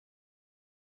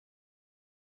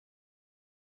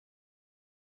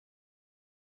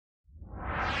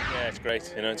it's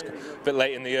great. You know, it's a bit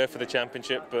late in the year for the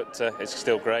championship, but it's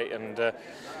still great, and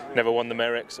never won the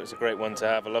Merrick, so it's a great one to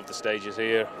have. I love the stages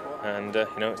here, and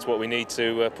you know, it's what we need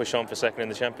to push on for second in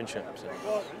the championship.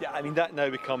 So. Yeah, I mean that now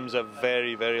becomes a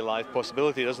very, very live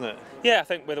possibility, doesn't it? Yeah, I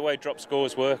think with the way drop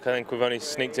scores work, I think we've only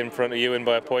sneaked in front of Ewan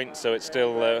by a point, so it's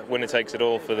still winner takes it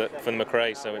all for the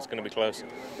McRae, so it's going to be close.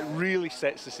 It really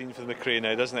sets the scene for the McRae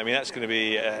now, doesn't it? I mean, that's going to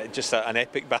be just an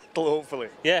epic battle, hopefully.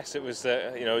 Yes, it was.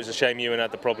 You know, it was a shame Ewan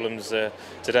had the problems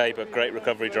today, but great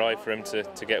recovery drive for him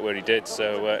to get where he did.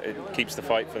 So it keeps the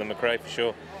fight for the McRae for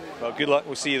sure. Well, good luck.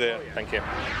 We'll see you there. Thank you.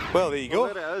 Well, there you go.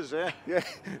 Well, there it is. Yeah.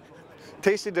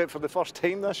 Tasted it for the first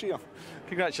time this year.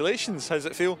 Congratulations. How's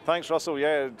it feel? Thanks, Russell.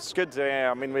 Yeah, it's good.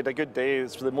 I mean, we had a good day.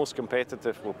 It's the most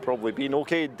competitive we've probably been.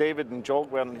 Okay, David and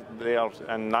Jog weren't there,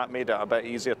 and that made it a bit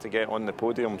easier to get on the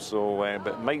podium. So,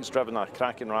 but Mike's driven a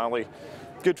cracking rally.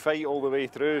 Good fight all the way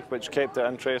through, which kept it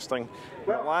interesting.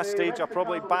 The last stage, I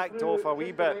probably backed off a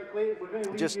wee bit,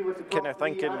 just kind of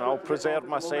thinking I'll preserve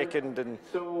my second and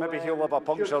maybe he'll have a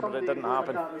puncture, but it didn't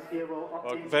happen.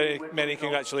 Well, very many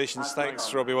congratulations.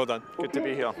 Thanks, Robbie. Well done. Good to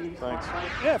be here. Thanks.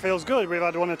 Yeah, it feels good. We've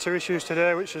had one or two issues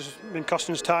today, which has been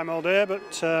costing us time all day,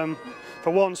 but for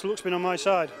once, luck's been on my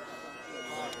side.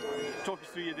 Talk us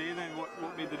through your day then.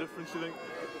 What made the difference, do you think?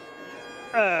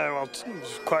 Well,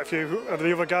 there's quite a few of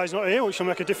the other guys not here, which will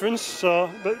make a difference. So,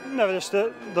 but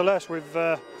nevertheless, we've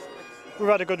had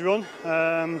a good run.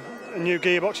 A new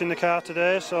gearbox in the car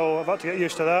today, so I've had to get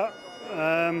used to that.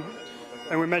 And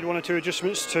we made one or two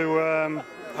adjustments to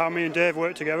how me and Dave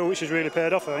work together, which has really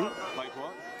paid off, I think. Like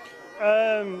what?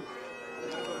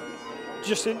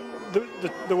 Just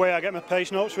the way I get my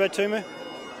pace notes read to me.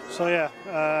 So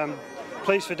yeah.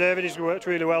 Pleased for David, he's worked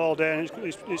really well all day and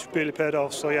it's really paid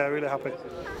off, so yeah, really happy.